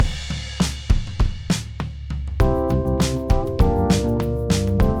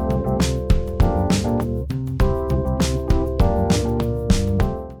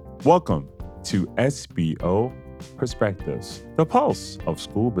Welcome to SBO Perspectives, the pulse of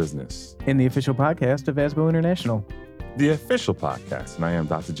school business. And the official podcast of ASBO International. The official podcast, and I am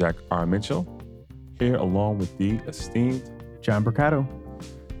Dr. Jack R. Mitchell, here along with the esteemed John Bricado.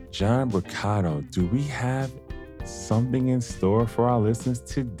 John Bricado. Do we have something in store for our listeners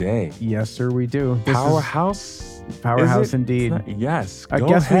today? Yes, sir, we do. Powerhouse indeed. Yes, I go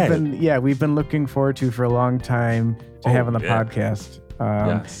guess ahead. we've been looking forward to for a long time to have on the podcast.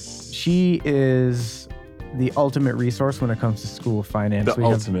 Yes. She is the ultimate resource when it comes to school finance.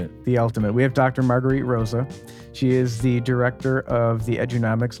 The ultimate. We have Dr. Marguerite Rosa. She is the director of the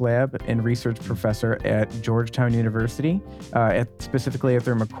Edunomics Lab and research professor at Georgetown University, specifically at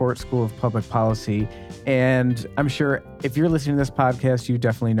their McCourt School of Public Policy. And I'm sure if you're listening to this podcast, you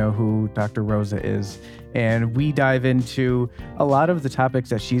definitely know who Dr. Rosa is. And we dive into a lot of the topics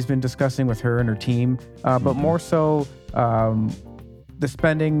that she's been discussing with her and her team, but more so the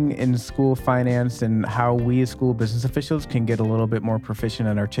spending in school finance and how we as school business officials can get a little bit more proficient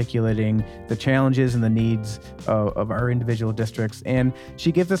in articulating the challenges and the needs of our individual districts. And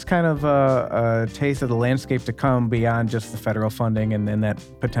she gives us kind of a taste of the landscape to come beyond just the federal funding and then that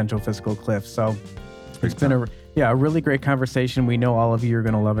potential fiscal cliff. So it's been a really great conversation. We know all of you are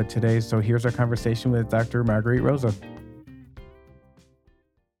going to love it today. So here's our conversation with Dr. Marguerite Rosa.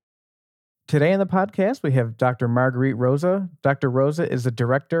 Today on the podcast, we have Dr. Marguerite Rosa. Dr. Rosa is the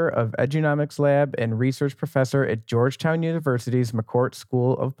director of Edunomics Lab and research professor at Georgetown University's McCourt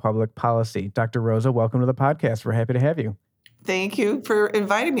School of Public Policy. Dr. Rosa, welcome to the podcast. We're happy to have you. Thank you for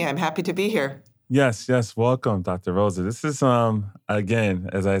inviting me. I'm happy to be here. Yes. Welcome, Dr. Rosa. This is, again,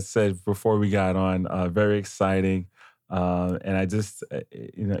 as I said before we got on, very exciting. And I just,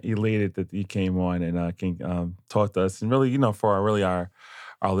 elated that you came on and can talk to us and really, for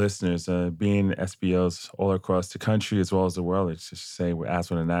our listeners, being SBOs all across the country as well as the world. It's just say we're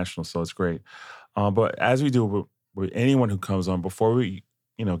ASBO International, so it's great. But as we do with anyone who comes on, before we,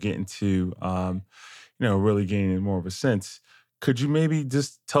 get into, really gaining more of a sense, could you maybe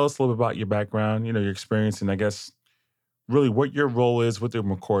just tell us a little bit about your background, your experience, and I guess really what your role is with the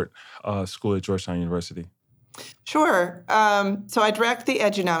McCourt School at Georgetown University? Sure. So I direct the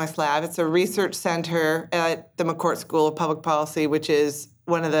Edunomics Lab. It's a research center at the McCourt School of Public Policy, which is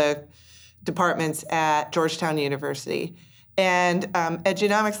one of the departments at Georgetown University. And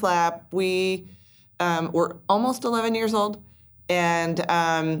Edunomics Lab, we were almost 11 years old,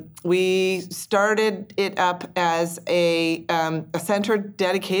 and we started it up as a center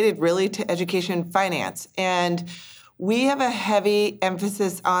dedicated really to education finance. And we have a heavy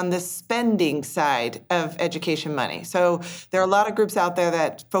emphasis on the spending side of education money. So there are a lot of groups out there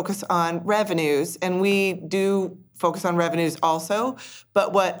that focus on revenues, and we do focus on revenues also.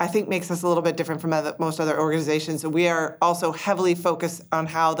 But what I think makes us a little bit different from most other organizations, we are also heavily focused on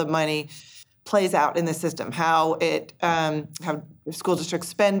how the money plays out in the system, how school districts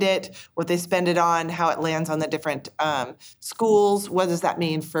spend it, what they spend it on, how it lands on the different schools, what does that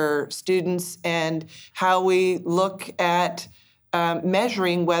mean for students, and how we look at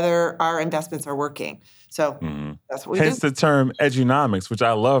measuring whether our investments are working. So that's what we do. Hence the term Edunomics, which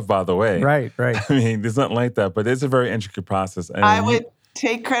I love, by the way. Right. I mean, there's nothing like that, but it's a very intricate process. And I would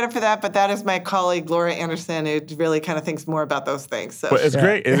take credit for that, but that is my colleague, Laura Anderson, who really kind of thinks more about those things. So. But it's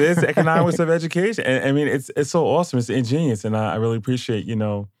great. It is economics of education. And I mean, it's so awesome. It's ingenious. And I really appreciate,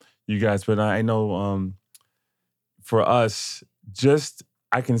 you guys. But I know for us,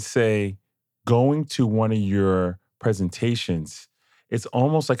 I can say going to one of your presentations, it's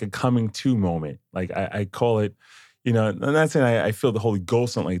almost like a coming to moment. Like I call it, I'm not saying I feel the Holy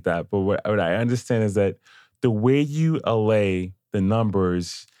Ghost, something like that. But what I understand is that the way you allay the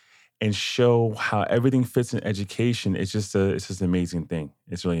numbers and show how everything fits in education, it's just an amazing thing.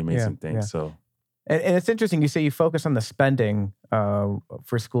 It's really an amazing thing. Yeah. So, and it's interesting. You say you focus on the spending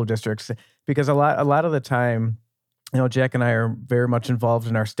for school districts because a lot of the time, Jack and I are very much involved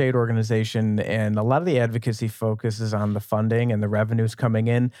in our state organization, and a lot of the advocacy focuses on the funding and the revenues coming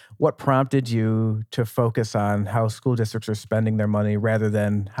in. What prompted you to focus on how school districts are spending their money rather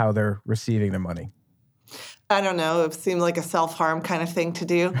than how they're receiving their money? I don't know. It seemed like a self-harm kind of thing to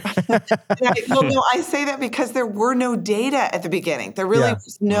do. I say that because there were no data at the beginning. There really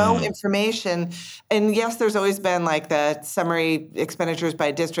was no information. And yes, there's always been like the summary expenditures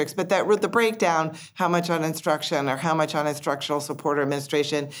by districts, but the breakdown, how much on instruction or how much on instructional support or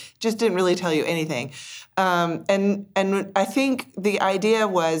administration, just didn't really tell you anything. And I think the idea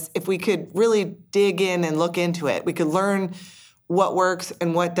was if we could really dig in and look into it, we could learn what works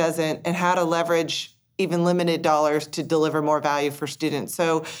and what doesn't and how to leverage even limited dollars to deliver more value for students.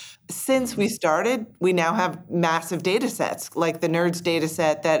 So since we started, we now have massive data sets, like the NERDS data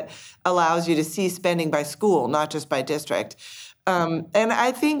set that allows you to see spending by school, not just by district. And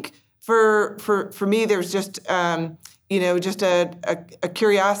I think for me, there's just just a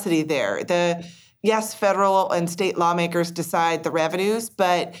curiosity there. Yes, federal and state lawmakers decide the revenues,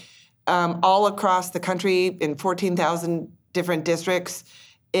 but all across the country in 14,000 different districts,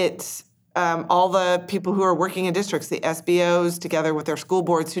 it's all the people who are working in districts, the SBOs, together with their school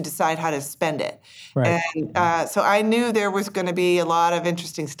boards, who decide how to spend it. Right. And so I knew there was going to be a lot of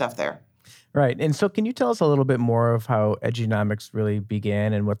interesting stuff there. Right. And so can you tell us a little bit more of how Edunomics really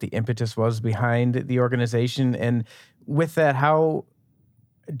began and what the impetus was behind the organization? And with that, how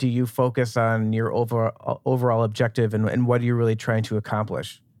do you focus on your overall objective and what are you really trying to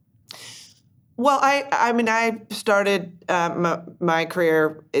accomplish? Well, I started my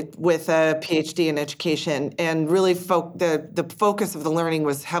career with a PhD in education, and really the focus of the learning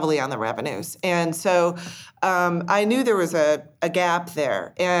was heavily on the revenues. And so I knew there was a gap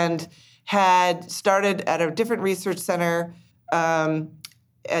there, and had started at a different research center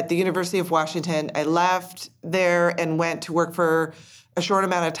at the University of Washington. I left there and went to work for a short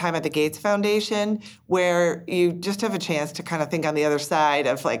amount of time at the Gates Foundation, where you just have a chance to kind of think on the other side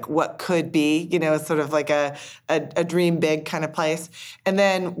of like what could be, sort of like a dream big kind of place. And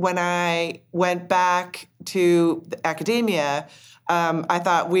then when I went back to academia, I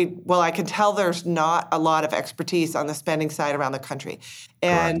thought I can tell there's not a lot of expertise on the spending side around the country.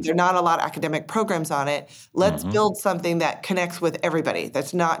 And there are not a lot of academic programs on it. Let's build something that connects with everybody.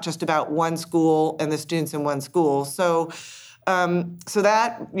 That's not just about one school and the students in one school. So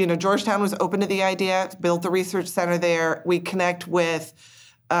that, Georgetown was open to the idea, built the research center there. We connect with,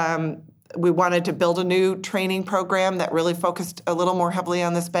 we wanted to build a new training program that really focused a little more heavily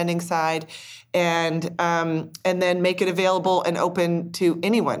on the spending side, and then make it available and open to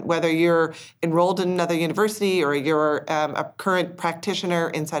anyone, whether you're enrolled in another university or you're a current practitioner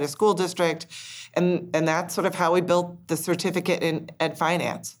inside a school district. And that's sort of how we built the certificate in Ed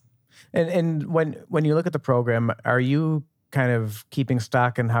Finance. And when you look at the program, are you kind of keeping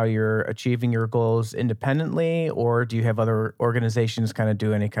stock on how you're achieving your goals independently, or do you have other organizations kind of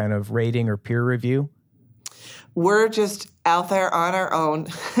do any kind of rating or peer review? We're just out there on our own.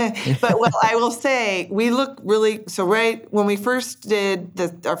 But what I will say, we look really, so right when we first did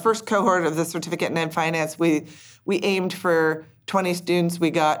our first cohort of the certificate in Ed Finance, we aimed for 20 students,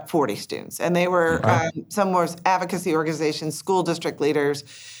 we got 40 students. And they were, some were advocacy organizations, school district leaders,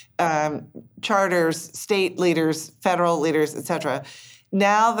 charters, state leaders, federal leaders, et cetera.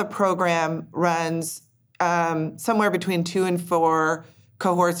 Now the program runs somewhere between 2 and 4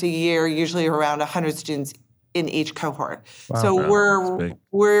 cohorts a year, usually around 100 students in each cohort. Wow.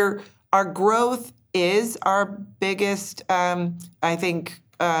 So our growth is our biggest, I think,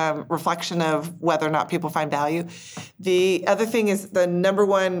 reflection of whether or not people find value. The other thing is the number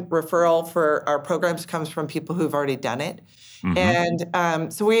one referral for our programs comes from people who've already done it.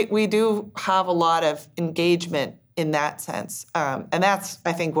 And so we do have a lot of engagement in that sense. And that's,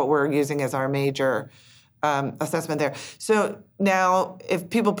 I think, what we're using as our major assessment there. So now if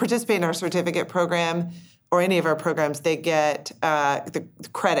people participate in our certificate program or any of our programs, they get the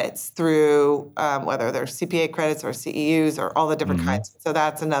credits through whether they're CPA credits or CEUs or all the different kinds. So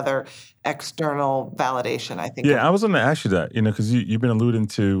that's another external validation, I think. Yeah, I was going to ask you that, because you've been alluding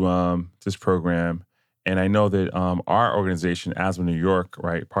to this program. And I know that our organization, Asthma New York,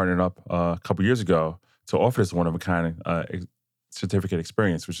 right, partnered up a couple years ago to offer this one-of-a-kind certificate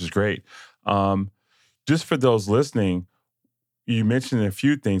experience, which is great. Just for those listening, you mentioned a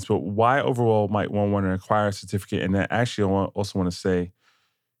few things, but why overall might one want to acquire a certificate? And then actually, I also want to say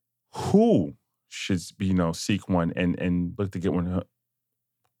who should seek one and look to get one,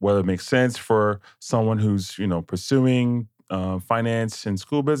 whether it makes sense for someone who's pursuing finance and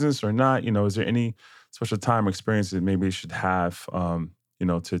school business or not. Is there any special time or experience that maybe they should have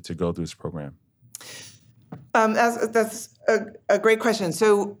to go through this program? That's a great question.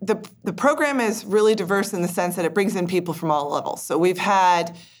 So the program is really diverse in the sense that it brings in people from all levels. So we've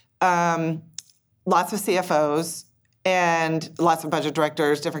had lots of CFOs and lots of budget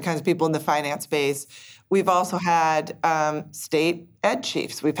directors, different kinds of people in the finance space. We've also had state ed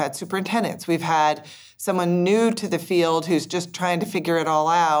chiefs. We've had superintendents. We've had someone new to the field who's just trying to figure it all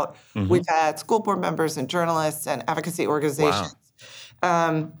out. We've had school board members and journalists and advocacy organizations.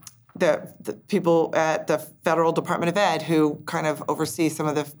 Wow. The people at the Federal Department of Ed who kind of oversee some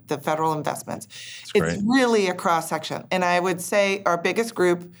of the federal investments. It's really a cross-section. And I would say our biggest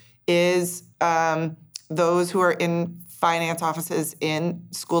group is those who are in finance offices in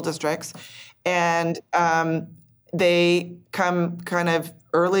school districts. And they come kind of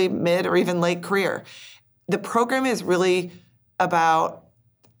early, mid, or even late career. The program is really about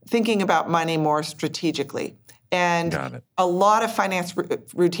thinking about money more strategically. And Got it. a lot of finance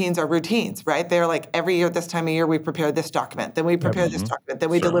routines are routines, right? They're like every year, this time of year, we prepare this document, then we prepare this document, then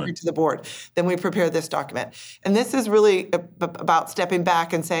we deliver Certainly. it to the board, then we prepare this document. And this is really about stepping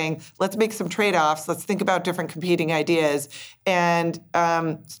back and saying, let's make some trade-offs, let's think about different competing ideas, and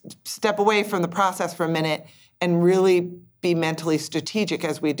step away from the process for a minute and really be mentally strategic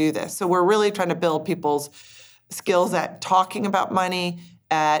as we do this. So we're really trying to build people's skills at talking about money,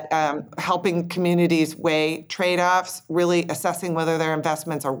 at helping communities weigh trade-offs, really assessing whether their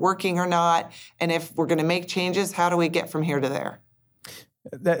investments are working or not, and if we're going to make changes, how do we get from here to there?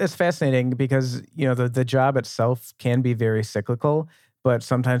 That's fascinating because, the job itself can be very cyclical, but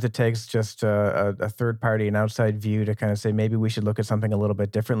sometimes it takes just a third party, an outside view to kind of say, maybe we should look at something a little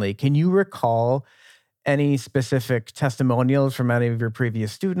bit differently. Can you recall any specific testimonials from any of your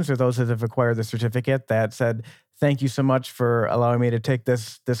previous students or those that have acquired the certificate that said, thank you so much for allowing me to take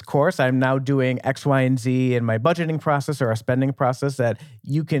this course. I'm now doing X, Y, and Z in my budgeting process or a spending process that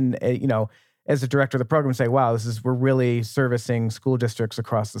you can, as a director of the program, say, wow, we're really servicing school districts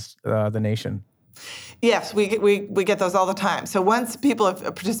across the nation. Yes, we get those all the time. So once people have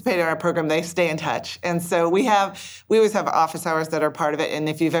participated in our program, they stay in touch. And so we always have office hours that are part of it. And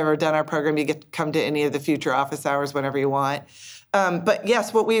if you've ever done our program, you get to come to any of the future office hours whenever you want. But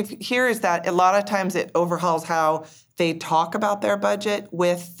yes, what we hear is that a lot of times it overhauls how they talk about their budget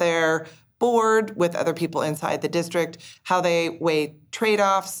with their board, with other people inside the district, how they weigh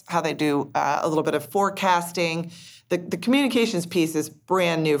trade-offs, how they do a little bit of forecasting. The communications piece is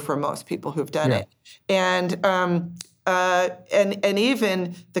brand new for most people who've done it, and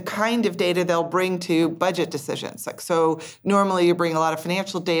even the kind of data they'll bring to budget decisions. Like, so normally you bring a lot of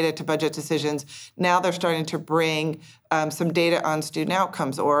financial data to budget decisions. Now they're starting to bring some data on student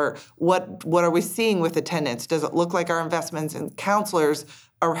outcomes, or what are we seeing with attendance? Does it look like our investments in counselors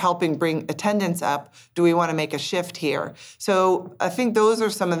are helping bring attendance up? Do we want to make a shift here? So I think those are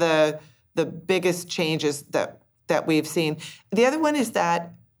some of the biggest changes that we've seen. The other one is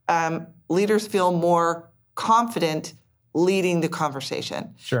that leaders feel more confident leading the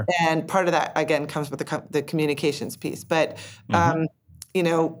conversation. Sure. And part of that, again, comes with the communications piece. But,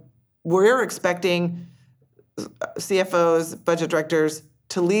 we're expecting CFOs, budget directors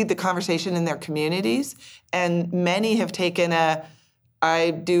to lead the conversation in their communities. And many have taken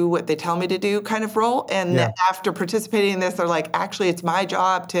I do what they tell me to do kind of role. And then after participating in this, they're like, actually, it's my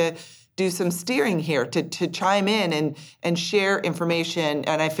job to do some steering here, to chime in and share information,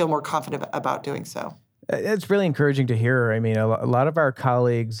 and I feel more confident about doing so. It's really encouraging to hear. I mean, a lot of our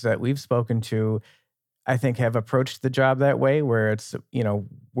colleagues that we've spoken to, I think, have approached the job that way, where it's,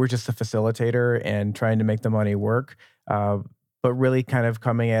 we're just a facilitator and trying to make the money work, but really kind of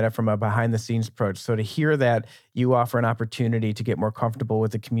coming at it from a behind-the-scenes approach. So to hear that you offer an opportunity to get more comfortable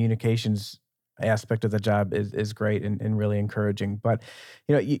with the communications aspect of the job is great and really encouraging. But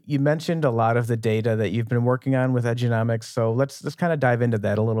you mentioned a lot of the data that you've been working on with Edunomics. So let's kind of dive into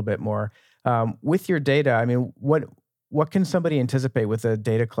that a little bit more. With your data, I mean, what can somebody anticipate with the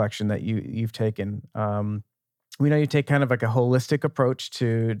data collection that you've taken? We know you take kind of like a holistic approach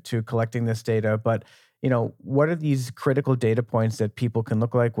to collecting this data, but what are these critical data points that people can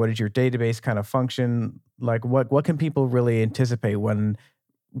look like? What does your database kind of function like? What can people really anticipate when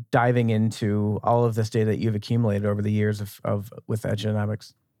diving into all of this data that you've accumulated over the years with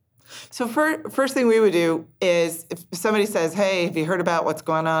Edunomics? So first thing we would do is if somebody says, hey, have you heard about what's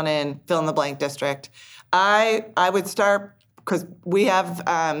going on in fill in the blank district? I would start, because we have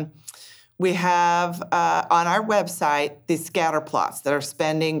on our website these scatter plots that are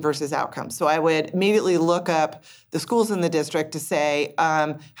spending versus outcomes. So I would immediately look up the schools in the district to say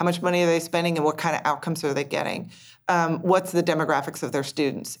how much money are they spending and what kind of outcomes are they getting. What's the demographics of their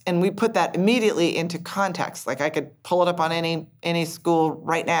students? And we put that immediately into context. Like, I could pull it up on any school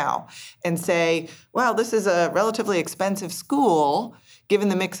right now and say, wow, this is a relatively expensive school. Given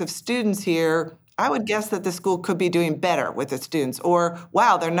the mix of students here, I would guess that the school could be doing better with its students. Or,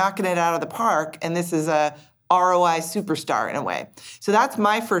 wow, they're knocking it out of the park, and this is a ROI superstar in a way. So that's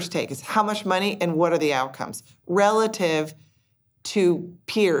my first take, is how much money and what are the outcomes relative to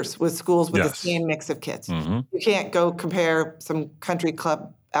peers with schools with the same mix of kids. You can't go compare some country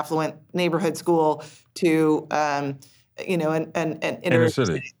club affluent neighborhood school to an inner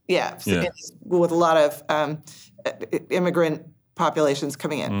city. school with a lot of immigrant populations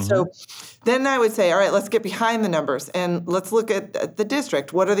coming in. Mm-hmm. So then I would say, all right, let's get behind the numbers and let's look at the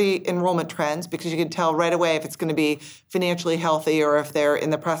district. What are the enrollment trends? Because you can tell right away if it's going to be financially healthy or if they're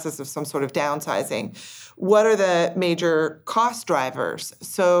in the process of some sort of downsizing. What are the major cost drivers?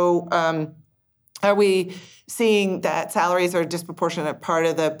 So are we seeing that salaries are a disproportionate part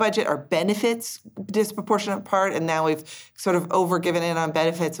of the budget? Are benefits disproportionate part? And now we've sort of overgiven in on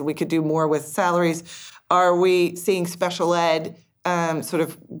benefits and we could do more with salaries. Are we seeing special ed sort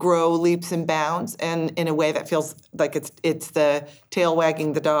of grow leaps and bounds and in a way that feels like it's the tail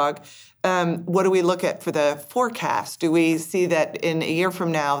wagging the dog? What do we look at for the forecast? Do we see that in a year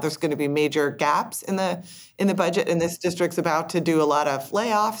from now there's going to be major gaps in the budget, and this district's about to do a lot of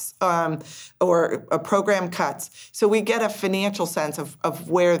layoffs or program cuts? So we get a financial sense of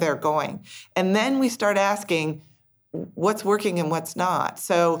where they're going, and then we start asking what's working and what's not.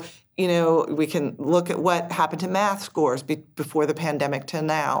 So we can look at what happened to math scores before the pandemic to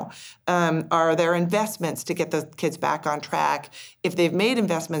now. Are there investments to get the kids back on track? If they've made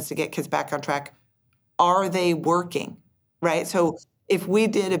investments to get kids back on track, are they working, right? So if we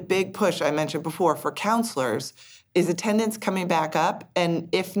did a big push, I mentioned before, for counselors, is attendance coming back up? And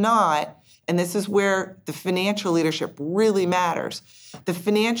if not, and this is where the financial leadership really matters, the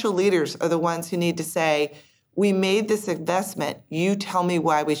financial leaders are the ones who need to say, we made this investment. You tell me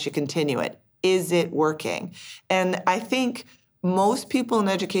why we should continue it. Is it working? And I think most people in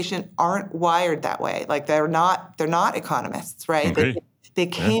education aren't wired that way. Like they're not economists, right? Okay. They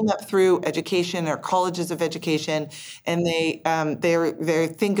came up through education or colleges of education, and they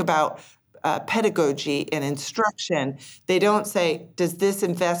think about pedagogy and instruction. They don't say, does this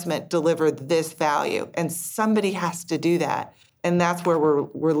investment deliver this value? And somebody has to do that, and that's where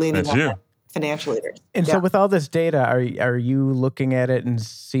we're leaning That's on. you. Financial leaders. And so with all this data, are you looking at it and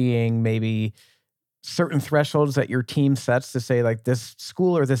seeing maybe certain thresholds that your team sets to say like this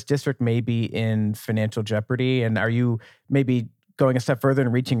school or this district may be in financial jeopardy? And are you maybe going a step further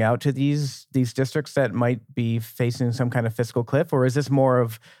and reaching out to these districts that might be facing some kind of fiscal cliff? Or is this more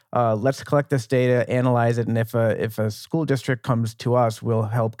of let's collect this data, analyze it, and if a school district comes to us, we'll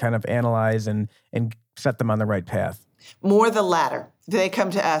help kind of analyze and set them on the right path? More the latter. If they come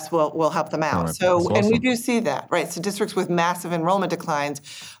to us, we'll help them out. Right. So, That's and we awesome. do see that, right? So districts with massive enrollment declines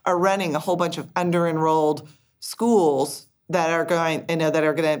are running a whole bunch of under-enrolled schools that are going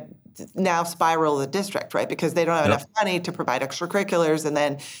to now spiral the district, right? Because they don't have enough money to provide extracurriculars, and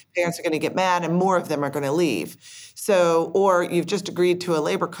then parents are going to get mad, and more of them are going to leave. So, or you've just agreed to a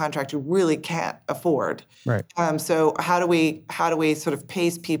labor contract you really can't afford. Right. So how do we sort of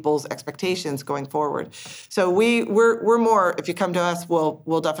pace people's expectations going forward? So we're more. If you come to us,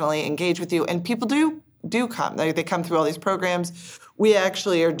 we'll definitely engage with you, and people do come. They come through all these programs. We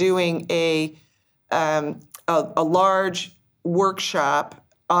actually are doing a large workshop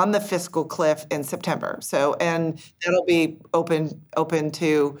on the fiscal cliff in September. So, and that'll be open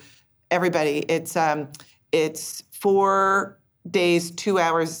to everybody. It's 4 days, 2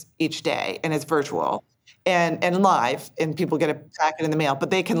 hours each day, and it's virtual and live, and people get a packet in the mail, but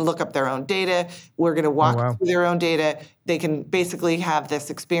they can look up their own data. We're going to walk through their own data. They can basically have this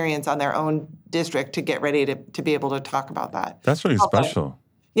experience on their own district to get ready to be able to talk about that. That's really special.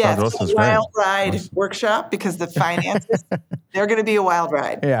 Yeah, Dr. it's Wilson's a great. wild ride workshop because the finances, they're going to be a wild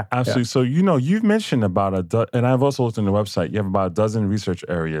ride. Yeah. Absolutely. So, you've mentioned about and I've also looked on the website, you have about a dozen research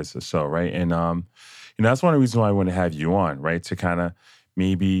areas or so, right? And, that's one of the reasons why I want to have you on, right? To kind of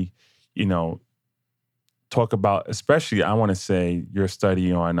maybe, talk about, especially, I want to say, your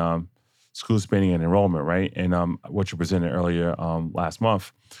study on school spending and enrollment, right? And what you presented earlier last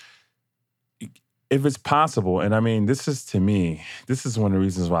month. If it's possible, and I mean, this is one of the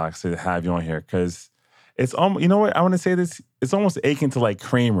reasons why I say to have you on here, because it's almost, what, I want to say this, it's almost akin to like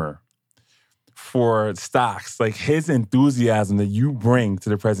Kramer for stocks. Like his enthusiasm that you bring to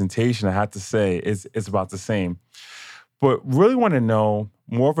the presentation, I have to say, is about the same. But really want to know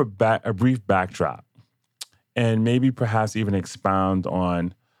more of a brief backdrop, and maybe perhaps even expound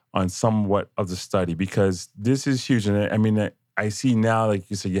on somewhat of the study, because this is huge. And I mean, I see now, like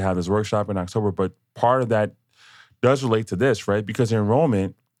you said, you have this workshop in October, but part of that does relate to this, right? Because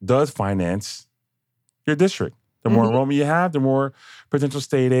enrollment does finance your district. The more enrollment you have, the more potential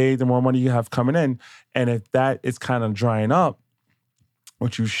state aid, the more money you have coming in. And if that is kind of drying up,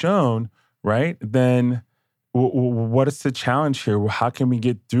 what you've shown, right, then what is the challenge here? How can we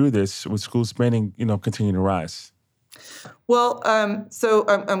get through this with school spending, continuing to rise? Well, so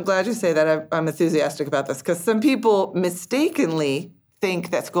I'm glad you say that. I'm enthusiastic about this because some people mistakenly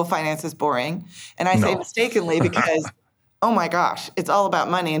think that school finance is boring. And I say mistakenly because oh my gosh, it's all about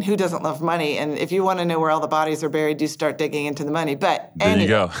money, and who doesn't love money? And if you want to know where all the bodies are buried, you start digging into the money. But There you anyway,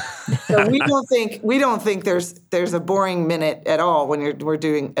 go. so we don't think there's a boring minute at all when we're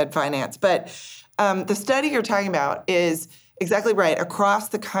doing ed finance. But the study you're talking about is exactly right. Across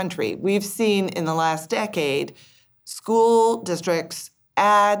the country, we've seen in the last decade school districts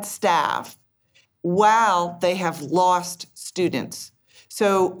add staff while they have lost students.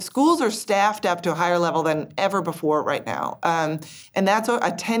 So schools are staffed up to a higher level than ever before right now. And that's a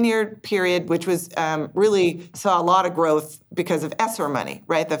 10-year period, which was really saw a lot of growth because of ESSER money,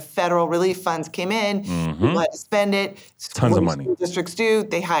 right? The federal relief funds came in, people had to spend it. Tons What of do money. school districts do?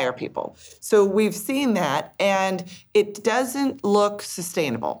 They hire people. So we've seen that, and it doesn't look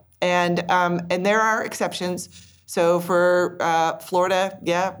sustainable. And there are exceptions. So for Florida,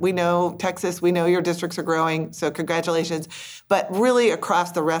 yeah, we know. Texas, we know your districts are growing, so congratulations. But really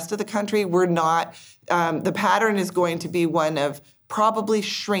across the rest of the country, we're not. The pattern is going to be one of probably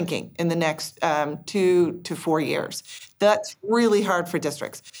shrinking in the next 2 to 4 years. That's really hard for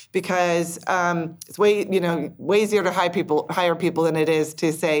districts because it's way easier to hire people than it is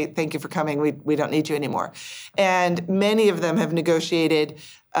to say thank you for coming. We don't need you anymore, and many of them have negotiated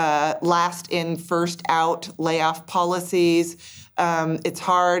last in, first out layoff policies. It's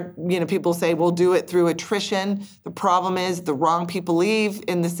hard. People say we'll do it through attrition. The problem is the wrong people leave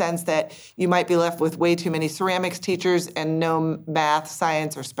in the sense that you might be left with way too many ceramics teachers and no math,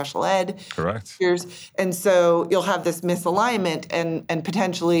 science, or special ed Correct. teachers. And so you'll have this misalignment and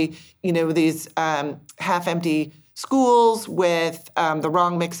potentially, these half-empty schools with the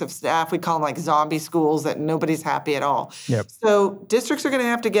wrong mix of staff. We call them like zombie schools that nobody's happy at all. Yep. So districts are going to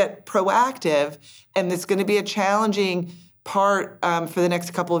have to get proactive, and it's going to be a challenging part for the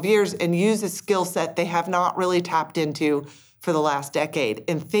next couple of years and use a skill set they have not really tapped into for the last decade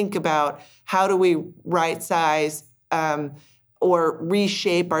and think about how do we right size or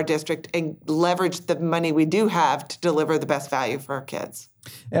reshape our district and leverage the money we do have to deliver the best value for our kids.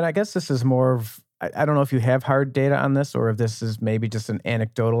 And I guess this is more of, I don't know if you have hard data on this or if this is maybe just an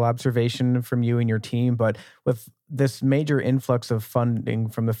anecdotal observation from you and your team, but with this major influx of funding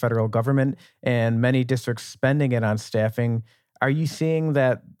from the federal government and many districts spending it on staffing, are you seeing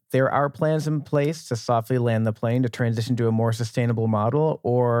that there are plans in place to softly land the plane to transition to a more sustainable model,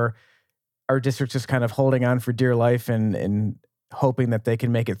 or are districts just kind of holding on for dear life and hoping that they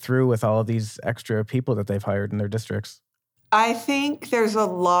can make it through with all of these extra people that they've hired in their districts? I think there's a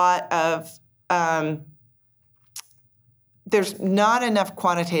lot of there's not enough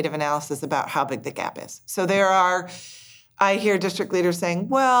quantitative analysis about how big the gap is. So I hear district leaders saying,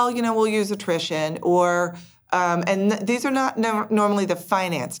 well, we'll use attrition or, and these are not normally the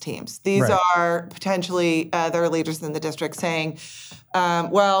finance teams. These Right. are potentially their leaders in the district saying,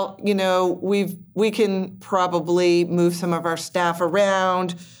 well, we can probably move some of our staff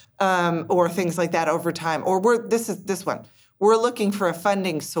around or things like that over time. Or this one. We're looking for a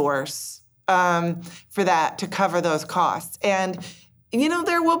funding source for that to cover those costs. And,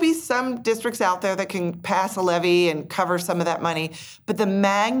 there will be some districts out there that can pass a levy and cover some of that money, but the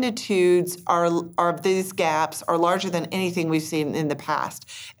magnitudes of these gaps are larger than anything we've seen in the past.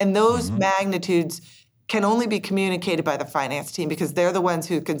 And those magnitudes can only be communicated by the finance team because they're the ones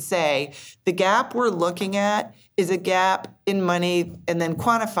who can say, the gap we're looking at is a gap in money, and then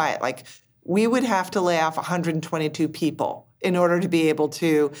quantify it. Like, we would have to lay off 122 people in order to be able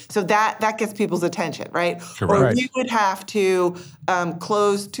to, so that gets people's attention, right? Correct. Or Right. we would have to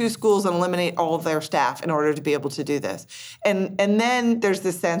close 2 schools and eliminate all of their staff in order to be able to do this. And then there's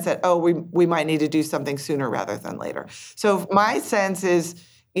this sense that, we might need to do something sooner rather than later. So my sense is,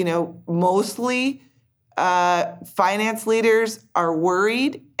 mostly finance leaders are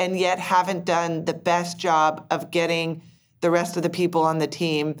worried and yet haven't done the best job of getting the rest of the people on the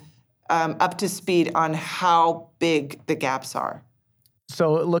team up to speed on how big the gaps are.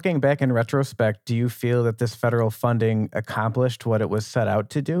 So looking back in retrospect, do you feel that this federal funding accomplished what it was set out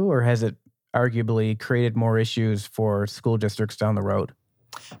to do, or has it arguably created more issues for school districts down the road?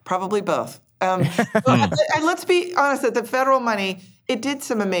 Probably both. And let's be honest, that the federal money, it did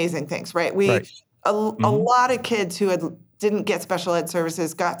some amazing things, right? Right. A lot of kids who didn't get special ed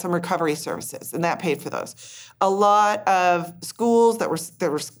services got some recovery services, and that paid for those. A lot of schools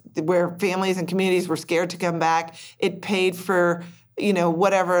where families and communities were scared to come back, it paid for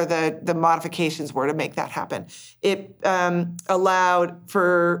whatever the modifications were to make that happen. It paid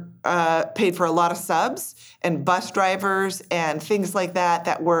for a lot of subs and bus drivers and things like that.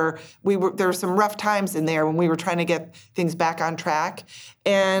 There were some rough times in there when we were trying to get things back on track,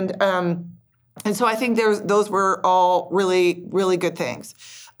 and so I think those were all really, really good things.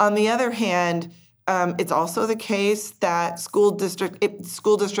 On the other hand, It's also the case that school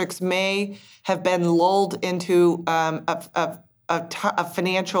districts may have been lulled into a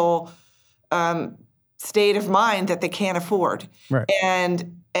financial state of mind that they can't afford. Right.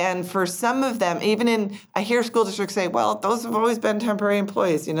 And for some of them, I hear school districts say, well, those have always been temporary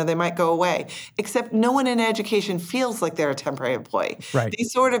employees, they might go away. Except no one in education feels like they're a temporary employee. Right. They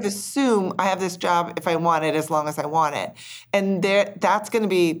sort of assume I have this job if I want it, as long as I want it. And that's going to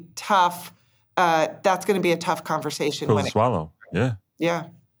be tough. That's going to be a tough conversation. Pill to swallow. Yeah. Yeah.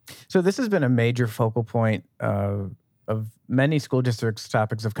 So this has been a major focal point of many school districts'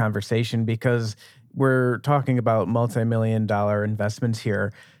 topics of conversation, because we're talking about multi-million-dollar investments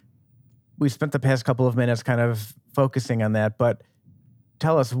here. We spent the past couple of minutes kind of focusing on that, but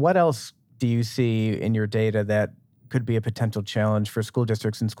tell us, what else do you see in your data that could be a potential challenge for school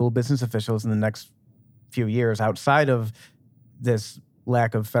districts and school business officials in the next few years, outside of this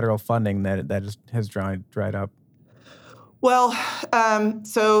lack of federal funding that has dried up? Well,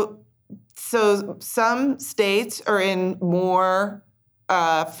 so some states are in more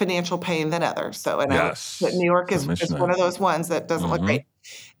financial pain than others. So, and Yes. New York is Mention one that. of those ones that doesn't look great.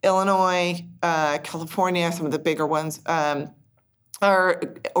 Illinois, California, some of the bigger ones, or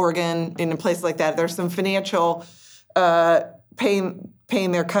Oregon, in places like that. There's some financial pain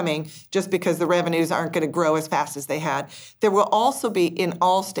they're coming just because the revenues aren't going to grow as fast as they had. There will also be, in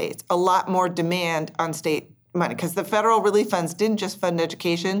all states, a lot more demand on state money, because the federal relief funds didn't just fund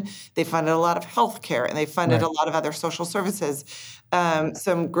education. They funded a lot of health care, and they funded Right. a lot of other social services,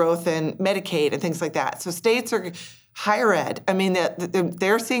 some growth in Medicaid and things like that. So states are higher ed. I mean,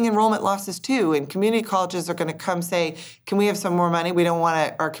 they're seeing enrollment losses too, and community colleges are going to come say, can we have some more money? We don't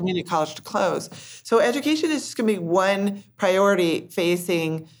want our community college to close. So education is just going to be one priority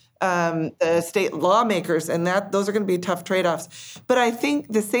facing the state lawmakers, and those are going to be tough trade-offs. But I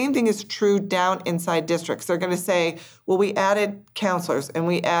think the same thing is true down inside districts. They're going to say, well, we added counselors, and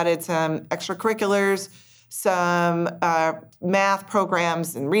we added some extracurriculars, some math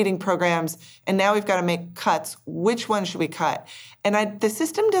programs and reading programs, and now we've got to make cuts. Which one should we cut? And the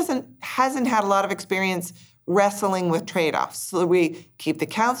system hasn't had a lot of experience wrestling with trade-offs. So we keep the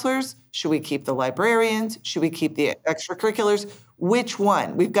counselors? Should we keep the librarians? Should we keep the extracurriculars? Which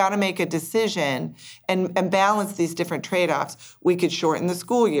one? We've got to make a decision and balance these different trade-offs. We could shorten the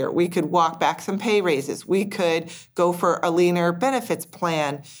school year. We could walk back some pay raises. We could go for a leaner benefits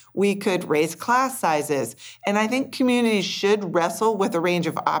plan. We could raise class sizes. And I think communities should wrestle with a range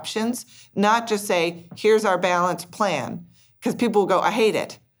of options, not just say, here's our balanced plan, because people will go, I hate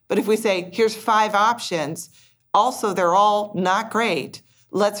it. But if we say, here's 5 options, also they're all not great,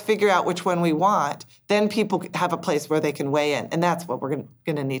 let's figure out which one we want, then people have a place where they can weigh in. And that's what we're going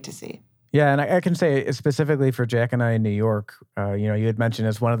to need to see. Yeah, and I can say specifically for Jack and I in New York, you had mentioned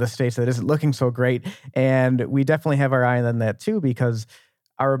it's one of the states that isn't looking so great. And we definitely have our eye on that too, because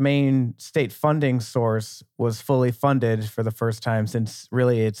our main state funding source was fully funded for the first time since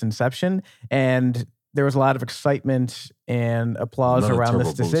really its inception. And there was a lot of excitement and applause Another around turbo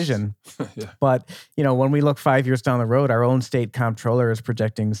this boost. decision. Yeah. But, when we look 5 years down the road, our own state comptroller is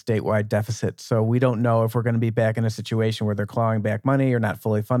projecting statewide deficits. So we don't know if we're going to be back in a situation where they're clawing back money or not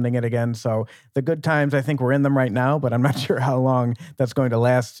fully funding it again. So the good times, I think we're in them right now, but I'm not sure how long that's going to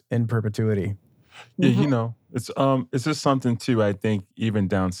last in perpetuity. Yeah, it's just something too. I think even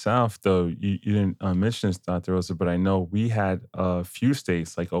down south, though, you didn't mention this, Dr. Rosa, but I know we had a few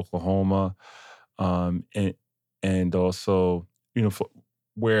states like Oklahoma, and also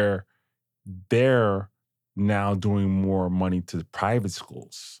where they're now doing more money to the private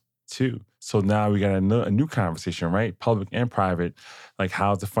schools too. So now we got a new conversation, right? Public and private, like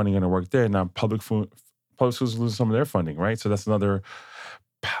how's the funding going to work there? Now public schools lose some of their funding, right? So that's another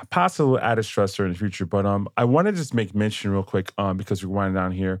possible added stressor in the future. But I want to just make mention real quick, because we're winding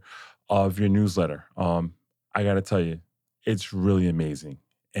down here, of your newsletter. I got to tell you, it's really amazing.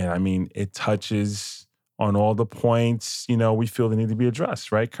 And I mean, it touches on all the points, we feel they need to be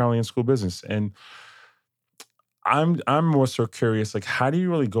addressed, right? Currently in school business. And I'm more so curious, like, how do you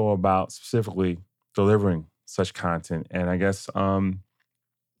really go about specifically delivering such content? And I guess,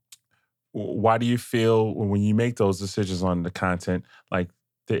 why do you feel when you make those decisions on the content, like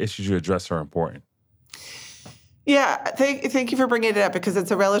the issues you address are important? Yeah, thank you for bringing it up, because it's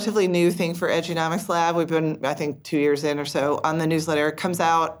a relatively new thing for Edunomics Lab. We've been, I think, 2 years in or so on the newsletter. It comes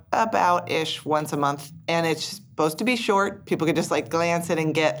out about-ish once a month, and it's supposed to be short. People can just glance at it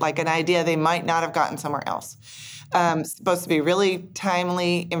and get an idea they might not have gotten somewhere else. Supposed to be really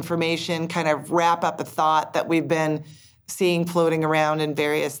timely information, kind of wrap up a thought that we've been seeing floating around in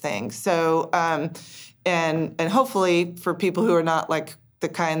various things. So, and hopefully for people who are not the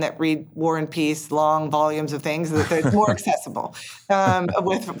kind that read War and Peace, long volumes of things, that they're more accessible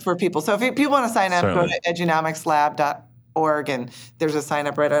for people. So if people want to sign up, go Certainly. to edunomicslab.org, and there's a sign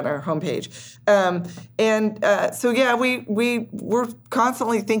up right on our homepage. We're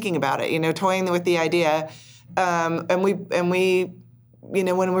constantly thinking about it, toying with the idea, and we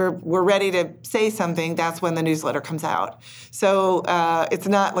when we're ready to say something, that's when the newsletter comes out. So it's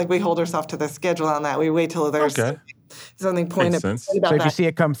not like we hold ourselves to the schedule on that. We wait till there's Okay. something Makes point sense. about So if that. you see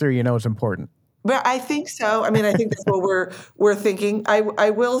it come through, you know it's important. But I think so. I mean, I think that's what we're thinking. I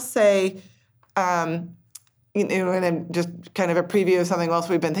will say, and I'm just kind of a preview of something else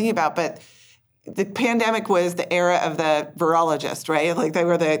we've been thinking about, but the pandemic was the era of the virologist, right? Like they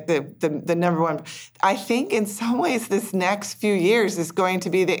were the number one. I think in some ways this next few years is going to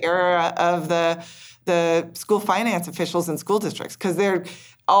be the era of the school finance officials in school districts, because they're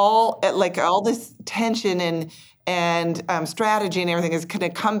all this tension and strategy and everything is going to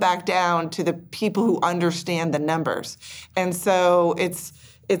come back down to the people who understand the numbers. And so it's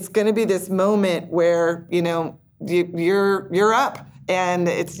going to be this moment where you're up. And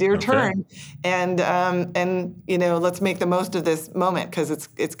it's your turn, and let's make the most of this moment, because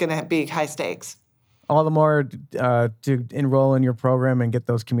it's going to be high stakes. All the more to enroll in your program and get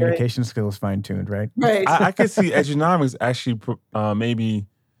those communication skills fine-tuned, right? Right. I could see Edunomics actually maybe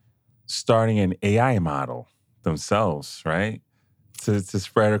starting an AI model themselves, right? To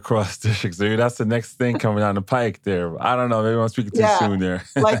spread across districts. Maybe that's the next thing coming down the pike there. I don't know. Maybe I'm speaking too soon there.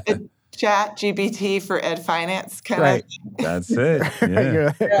 Like the Chat GPT for ed finance kind Right. of. That's it.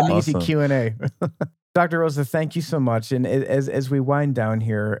 Yeah. An easy Awesome. Q&A. Dr. Rosa, thank you so much. And as we wind down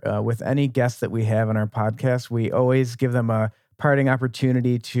here, with any guests that we have on our podcast, we always give them a parting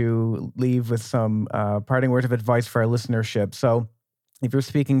opportunity to leave with some parting words of advice for our listenership. So if you're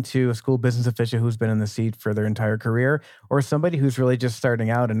speaking to a school business official who's been in the seat for their entire career, or somebody who's really just starting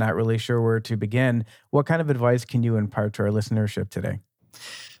out and not really sure where to begin, what kind of advice can you impart to our listenership today?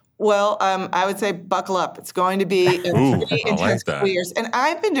 Well, I would say buckle up. It's going to be a pretty intense couple years. And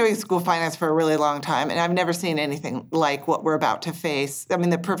I've been doing school finance for a really long time, and I've never seen anything like what we're about to face. I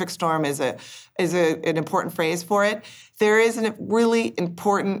mean, the perfect storm is an important phrase for it. There is a really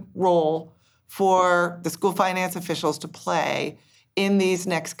important role for the school finance officials to play in these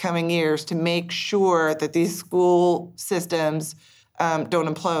next coming years to make sure that these school systems don't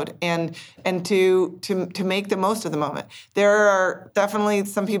implode, and to make the most of the moment. There are definitely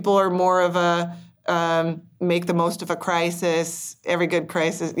some people are more of a make the most of a crisis, every good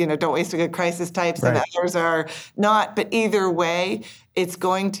crisis, don't waste a good crisis types, right. And others are not. But either way, it's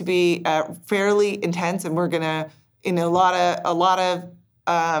going to be fairly intense, and we're gonna, a lot of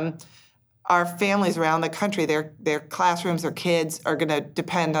our families around the country, their classrooms, their kids are going to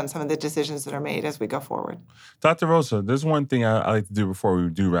depend on some of the decisions that are made as we go forward. Dr. Rosa, there's one thing I like to do before we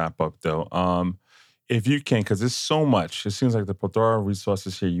do wrap up, though. If you can, because there's so much. It seems like the plethora of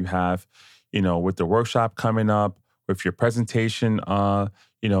resources here you have, with the workshop coming up, with your presentation,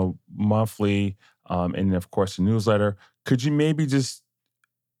 monthly, and of course the newsletter. Could you maybe just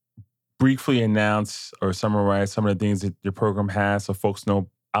briefly announce or summarize some of the things that your program has so folks know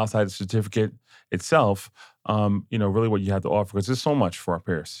outside the certificate itself, really what you have to offer, because there's so much for our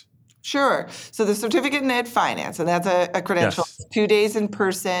peers. Sure. So the certificate in ed finance, and that's a credential, yes. 2 days in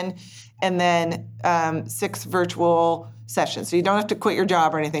person, and then 6 virtual sessions. So you don't have to quit your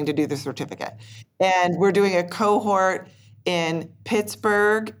job or anything to do the certificate. And we're doing a cohort in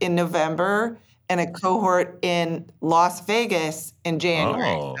Pittsburgh in November and a cohort in Las Vegas in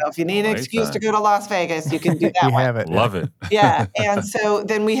January. So if you need an excuse to go to Las Vegas, you can do that you one. have it. Love it. Yeah. And so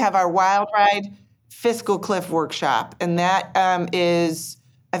then we have our Wild Ride Fiscal Cliff workshop. And that is,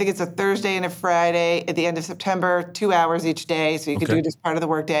 I think it's a Thursday and a Friday at the end of September, 2 hours each day. So you can do it as part of the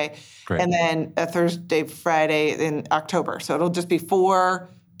workday. Great. And then a Thursday, Friday in October. So it'll just be 4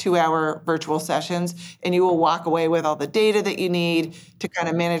 2-hour virtual sessions, and you will walk away with all the data that you need to kind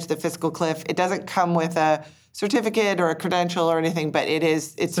of manage the fiscal cliff. It doesn't come with a certificate or a credential or anything, but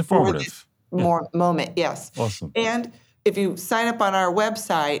it's informative. More moment, yes. Awesome. And if you sign up on our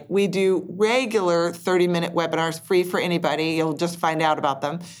website, we do regular 30-minute webinars free for anybody. You'll just find out about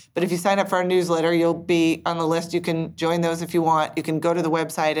them. But if you sign up for our newsletter, you'll be on the list. You can join those if you want. You can go to the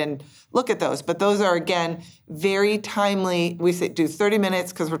website and look at those. But those are, again, very timely. We do 30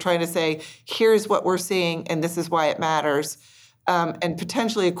 minutes because we're trying to say, here's what we're seeing, and this is why it matters, and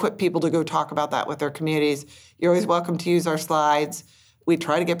potentially equip people to go talk about that with their communities. You're always welcome to use our slides. We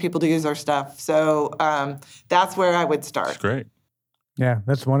try to get people to use our stuff. So that's where I would start. That's great. Yeah,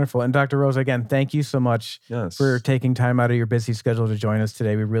 that's wonderful. And Dr. Rose, again, thank you so much for taking time out of your busy schedule to join us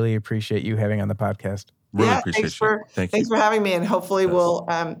today. We really appreciate you having on the podcast. Really Yeah, appreciate you. Thank thanks you. for having me, and hopefully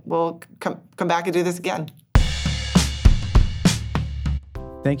Yes. we'll come back and do this again.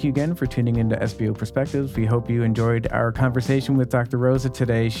 Thank you again for tuning into SBO Perspectives. We hope you enjoyed our conversation with Dr. Rosa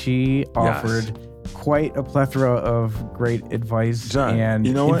today. She offered quite a plethora of great advice John, and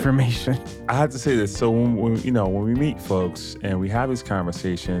you know what? information. I have to say this. So when we meet folks and we have these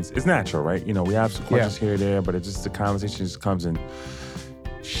conversations, it's natural, right? We have some questions here or there, but the conversation just comes in.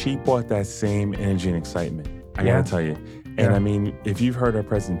 She brought that same energy and excitement. I gotta tell you. And I mean, if you've heard her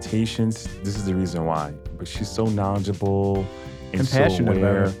presentations, this is the reason why. But she's so knowledgeable and so passionate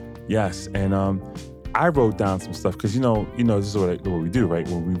aware. about it. Yes. And I wrote down some stuff because this is what we do, right?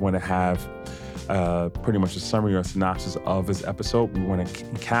 Where we want to have pretty much a summary or synopsis of this episode. We want to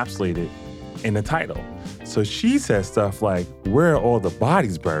encapsulate it in the title. So she says stuff like, "Where are all the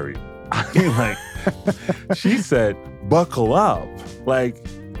bodies buried?" I mean, like, she said, "Buckle up." Like,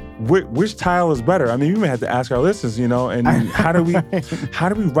 which title is better? I mean, we may have to ask our listeners, and how do we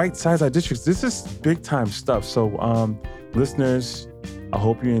right size our districts? This is big time stuff. So, listeners, I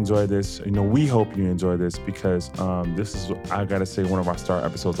hope you enjoy this. We hope you enjoy this because this is, I gotta say, one of our star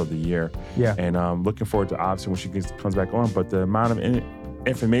episodes of the year. Yeah. And looking forward to obviously when she comes back on. But the amount of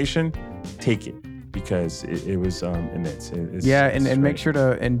information, take it. Because it was immense. And make sure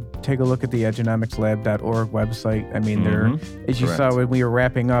to take a look at the edunomicslab.org website. I mean, there, as you saw when we were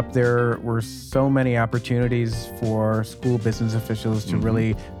wrapping up, there were so many opportunities for school business officials to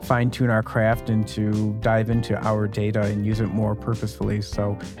really fine-tune our craft and to dive into our data and use it more purposefully.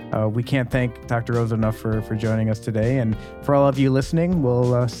 So we can't thank Dr. Rose enough for joining us today. And for all of you listening,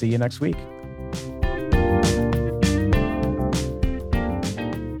 we'll see you next week.